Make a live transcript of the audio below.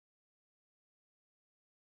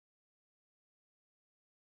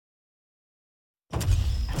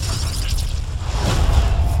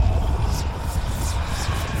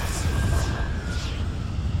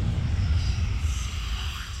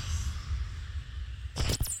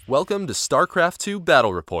Welcome to StarCraft2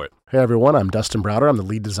 Battle Report. Hey everyone, I'm Dustin Browder. I'm the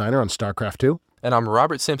lead designer on StarCraft 2. And I'm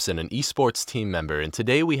Robert Simpson, an esports team member. And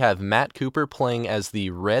today we have Matt Cooper playing as the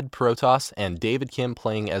red Protoss and David Kim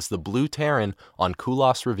playing as the blue Terran on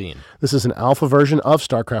Kulos Ravine. This is an alpha version of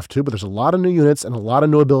StarCraft 2, but there's a lot of new units and a lot of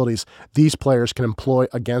new abilities these players can employ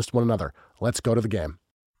against one another. Let's go to the game.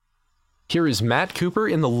 Here is Matt Cooper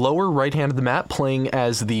in the lower right hand of the map playing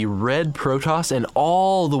as the red Protoss, and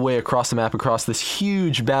all the way across the map, across this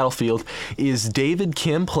huge battlefield, is David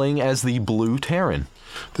Kim playing as the blue Terran.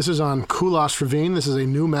 This is on Kulos Ravine. This is a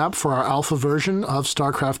new map for our alpha version of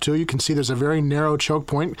StarCraft 2. You can see there's a very narrow choke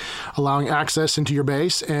point allowing access into your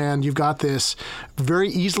base, and you've got this very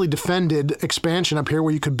easily defended expansion up here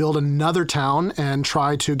where you could build another town and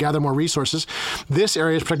try to gather more resources. This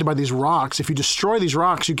area is protected by these rocks. If you destroy these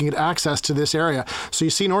rocks, you can get access to this area. So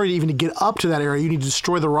you see, in order to even get up to that area, you need to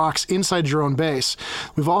destroy the rocks inside your own base.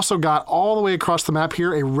 We've also got all the way across the map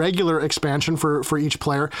here a regular expansion for each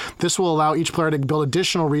player. This will allow each player to build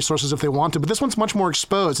additional resources if they want to, but this one's much more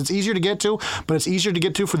exposed. It's easier to get to, but it's easier to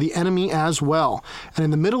get to for the enemy as well. And in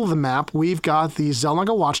the middle of the map, we've got the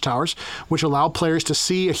Zelnaga watchtowers, which allow players to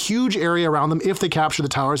see a huge area around them if they capture the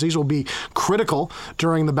towers. These will be critical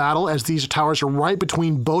during the battle, as these towers are right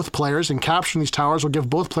between both players, and capturing these towers will give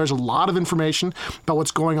both players a lot of information about what's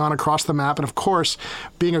going on across the map. And of course,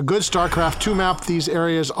 being a good StarCraft 2 map, these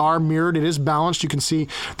areas are mirrored. It is balanced. You can see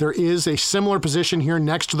there is a similar position here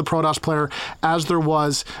next to the Protoss player as there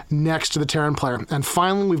was next to the Terran player. And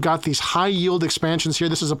finally, we've got these high yield expansions here.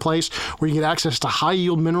 This is a place where you get access to high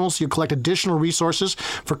yield minerals. You collect additional resources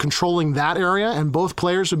for controlling that area, and both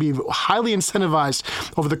players would be highly incentivized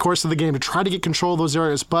over the course of the game to try to get control of those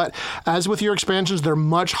areas. But as with your expansions, they're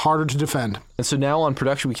much harder to defend. And so now on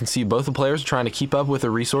production, we can see both the players trying to keep up with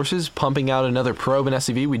their resources, pumping out another probe and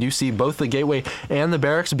SCV. We do see both the gateway and the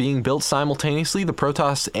barracks being built simultaneously. The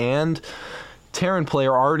Protoss and Terran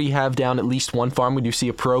player already have down at least one farm. We do see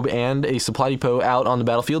a probe and a supply depot out on the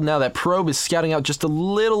battlefield. Now that probe is scouting out just a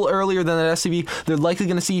little earlier than that SCV. They're likely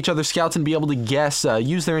going to see each other's scouts and be able to guess,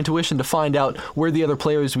 use their intuition to find out where the other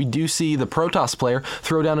player is. We do see the Protoss player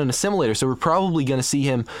throw down an assimilator, so we're probably going to see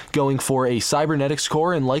him going for a cybernetics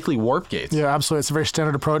core and likely warp gates. Yeah, absolutely. It's a very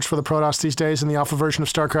standard approach for the Protoss these days in the alpha version of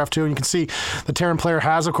StarCraft 2. And you can see the Terran player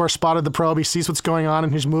has, of course, spotted the probe. He sees what's going on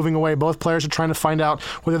and he's moving away. Both players are trying to find out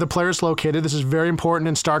where the other player is located. This is very important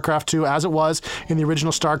in StarCraft 2, as it was in the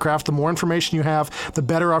original StarCraft. The more information you have, the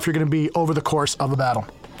better off you're going to be over the course of a battle.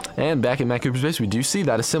 And back at Matt Cooper's base, we do see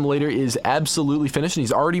that assimilator is absolutely finished, and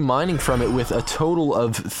he's already mining from it with a total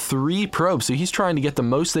of 3 probes. So he's trying to get the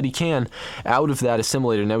most that he can out of that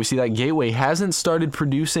assimilator. Now we see that gateway hasn't started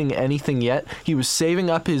producing anything yet. He was saving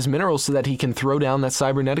up his minerals so that he can throw down that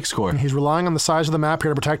cybernetics core. He's relying on the size of the map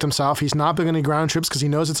here to protect himself. He's not building any ground troops because he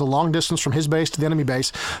knows it's a long distance from his base to the enemy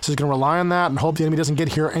base. So he's going to rely on that and hope the enemy doesn't get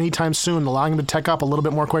here anytime soon, allowing him to tech up a little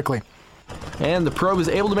bit more quickly. And the probe is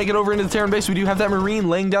able to make it over into the Terran base. We do have that Marine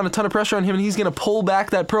laying down a ton of pressure on him, and he's going to pull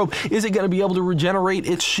back that probe. Is it going to be able to regenerate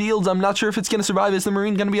its shields? I'm not sure if it's going to survive. Is the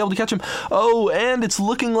Marine going to be able to catch him? Oh, and it's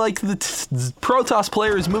looking like the Protoss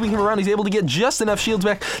player is moving him around. He's able to get just enough shields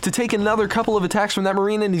back to take another couple of attacks from that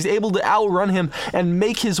Marine, and he's able to outrun him and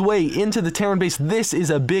make his way into the Terran base. This is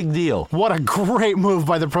a big deal. What a great move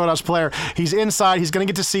by the Protoss player. He's inside. He's going to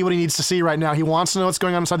get to see what he needs to see right now. He wants to know what's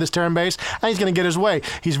going on inside this Terran base, and he's going to get his way.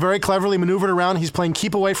 He's very cleverly maneuvered around. He's playing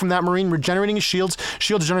keep away from that Marine, regenerating his shields.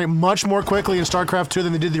 Shields generate much more quickly in StarCraft 2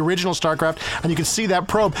 than they did the original StarCraft, and you can see that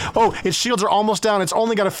probe. Oh, its shields are almost down. It's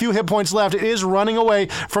only got a few hit points left. It is running away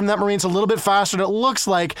from that Marine. It's a little bit faster, and it looks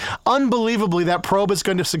like, unbelievably, that probe is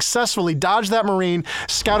going to successfully dodge that Marine,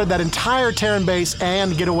 scouted that entire Terran base,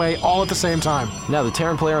 and get away all at the same time. Now, the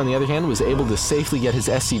Terran player, on the other hand, was able to safely get his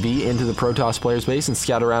SCV into the Protoss player's base and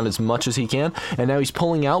scout around as much as he can, and now he's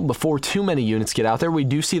pulling out before too many units get out there. We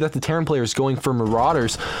do see that the Terran player is going for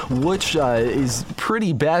Marauders, which is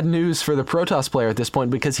pretty bad news for the Protoss player at this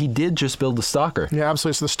point, because he did just build the Stalker. Yeah,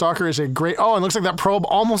 absolutely. So the Stalker is a great... Oh, and it looks like that probe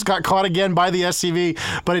almost got caught again by the SCV,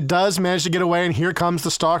 but it does manage to get away, and here comes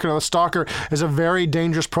the Stalker. Now, the Stalker is a very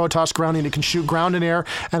dangerous Protoss grounding. It can shoot ground and air,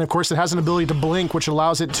 and of course it has an ability to blink, which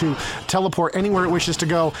allows it to teleport anywhere it wishes to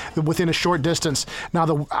go within a short distance. Now,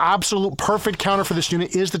 the absolute perfect counter for this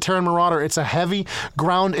unit is the Terran Marauder. It's a heavy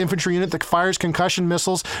ground infantry unit that fires concussion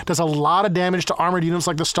missiles, does a lot of damage to armored units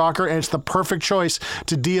like the Stalker, and it's the perfect choice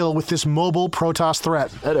to deal with this mobile Protoss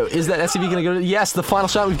threat. Is that SCV going to go? Yes, the final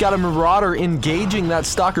shot. We've got a Marauder engaging that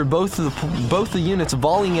Stalker. Both the units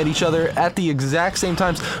volleying at each other at the exact same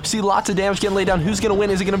time. We see lots of damage getting laid down. Who's going to win?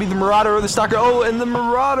 Is it going to be the Marauder or the Stalker? Oh, and the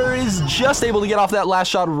Marauder is just able to get off that last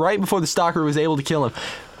shot right before the Stalker was able to kill him.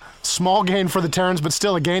 Small gain for the Terrans, but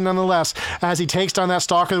still a gain nonetheless, as he takes down that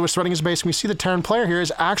Stalker that was threatening his base. And we see the Terran player here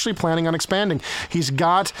is actually planning on expanding. He's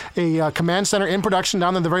got a command center in production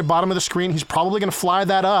down at the very bottom of the screen. He's probably going to fly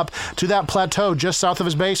that up to that plateau just south of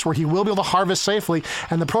his base, where he will be able to harvest safely.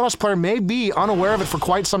 And the Protoss player may be unaware of it for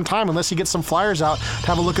quite some time, unless he gets some flyers out to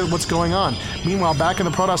have a look at what's going on. Meanwhile, back in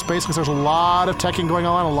the Protoss base, because there's a lot of teching going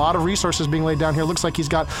on, a lot of resources being laid down here. Looks like he's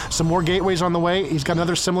got some more gateways on the way. He's got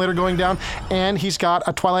another simulator going down, and he's got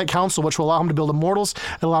a Twilight Council, which will allow him to build Immortals.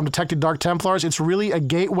 It'll allow him to detect Dark Templars. It's really a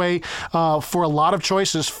gateway for a lot of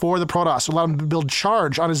choices for the Protoss. It'll allow him to build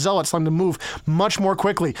Charge on his Zealots, allow him to move much more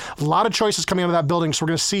quickly. A lot of choices coming out of that building, so we're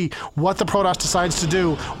going to see what the Protoss decides to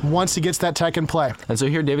do once he gets that tech in play. And so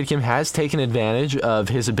here David Kim has taken advantage of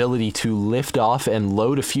his ability to lift off and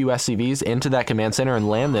load a few SCVs into that command center and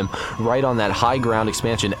land them right on that high ground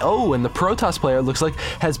expansion. Oh, and the Protoss player, it looks like,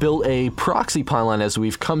 has built a proxy pylon, as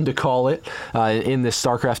we've come to call it, in this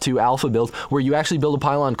StarCraft 2 alpha build, where you actually build a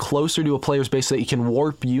pylon closer to a player's base so that you can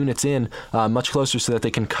warp units in much closer so that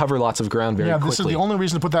they can cover lots of ground very quickly. Yeah, this is the only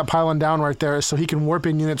reason to put that pylon down right there, is so he can warp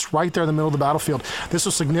in units right there in the middle of the battlefield. This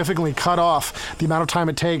will significantly cut off the amount of time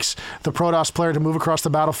it takes the Protoss player to move across the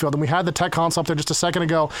battlefield. And we had the tech console up there just a second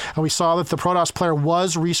ago, and we saw that the Protoss player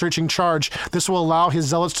was researching Charge. This will allow his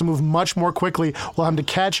Zealots to move much more quickly. We'll have him to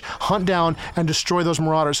catch, hunt down, and destroy those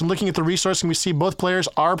Marauders. And looking at the resourcing, we see both players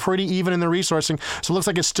are pretty even in the resourcing, so it looks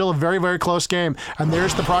like it's still a very, very close game. And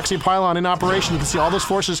there's the proxy pylon in operation. You can see all those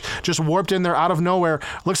forces just warped in there out of nowhere.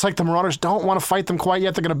 Looks like the Marauders don't want to fight them quite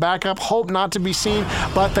yet. They're going to back up, hope not to be seen,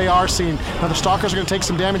 but they are seen. Now the Stalkers are going to take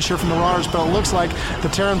some damage here from the Marauders, but it looks like the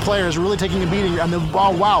Terran player is really taking a beating. And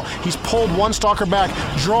oh wow, he's pulled one Stalker back,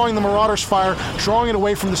 drawing the Marauders' fire, drawing it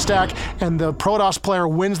away from the stack, and the Protoss player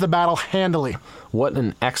wins the battle handily. What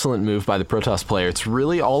an excellent move by the Protoss player. It's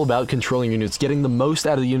really all about controlling units. Getting the most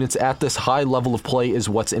out of the units at this high level of play is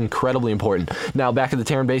what's incredibly important. Now, back at the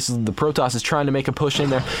Terran base, the Protoss is trying to make a push in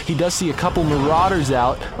there. He does see a couple Marauders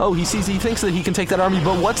out. Oh, he thinks that he can take that army,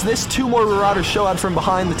 but what's this? Two more Marauders show out from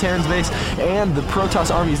behind the Terran's base, and the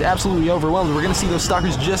Protoss army is absolutely overwhelmed. We're going to see those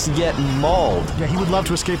Stalkers just get mauled. Yeah, he would love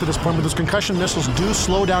to escape at this point, but those concussion missiles do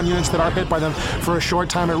slow down units that are hit by them for a short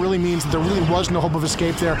time. It really means that there really was no hope of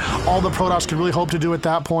escape there. All the Protoss could really hope to do at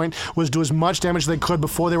that point was do as much damage as they could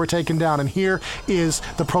before they were taken down. And here is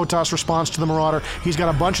the Protoss response to the Marauder. He's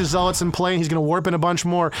got a bunch of Zealots in play, and he's going to warp in a bunch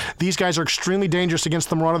more. These guys are extremely dangerous against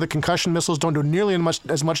the Marauder. The concussion missiles don't do nearly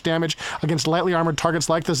as much damage against lightly armored targets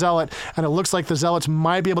like the Zealot, and it looks like the Zealots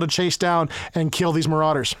might be able to chase down and kill these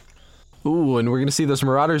Marauders. Ooh, and we're going to see those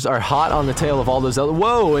Marauders are hot on the tail of all those Zealots.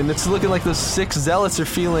 Whoa, and it's looking like those 6 Zealots are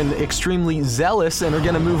feeling extremely zealous and are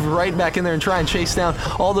going to move right back in there and try and chase down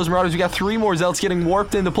all those Marauders. We got 3 more Zealots getting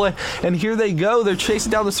warped into play, and here they go. They're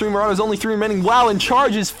chasing down those 3 Marauders, only 3 remaining. Wow, and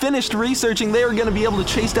Charge is finished researching. They are going to be able to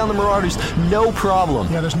chase down the Marauders, no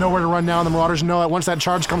problem. Yeah, there's nowhere to run now, and the Marauders know it. Once that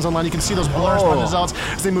Charge comes online, you can see those blurs by the Zealots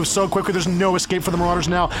as they move so quickly. There's no escape for the Marauders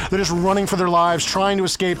now. They're just running for their lives, trying to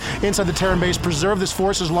escape inside the Terran base, preserve this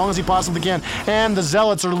force as long as he possibly can. And the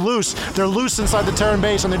Zealots are loose. They're loose inside the Terran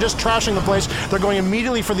base, and they're just trashing the place. They're going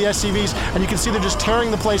immediately for the SCVs, and you can see they're just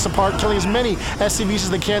tearing the place apart, killing as many SCVs as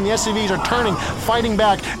they can. The SCVs are turning, fighting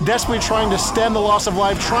back, desperately trying to stem the loss of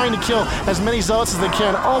life, trying to kill as many Zealots as they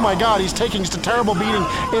can. Oh my god, he's taking just a terrible beating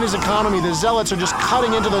in his economy. The Zealots are just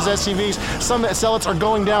cutting into those SCVs. Some Zealots are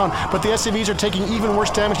going down, but the SCVs are taking even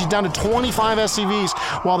worse damage. He's down to 25 SCVs,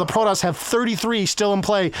 while the Protoss have 33 still in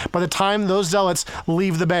play by the time those Zealots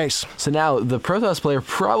leave the base. So now, the Protoss player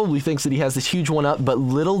probably thinks that he has this huge one up, but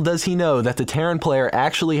little does he know that the Terran player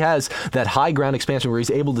actually has that high ground expansion where he's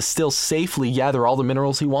able to still safely gather all the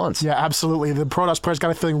minerals he wants. Yeah, absolutely. The Protoss player's got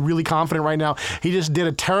a feeling really confident right now. He just did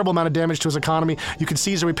a terrible amount of damage to his economy. You can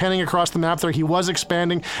see as we're panning across the map there, he was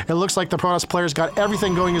expanding. It looks like the Protoss player's got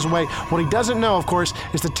everything going his way. What he doesn't know, of course,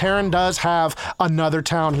 is the Terran does have another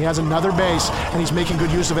town. He has another base, and he's making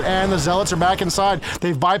good use of it. And the Zealots are back inside.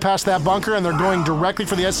 They've bypassed that bunker, and they're going directly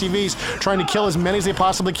for the SCVs, trying to kill as many as they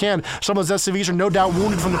possibly can. Some of those SCVs are no doubt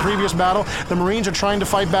wounded from the previous battle. The Marines are trying to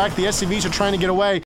fight back. The SCVs are trying to get away.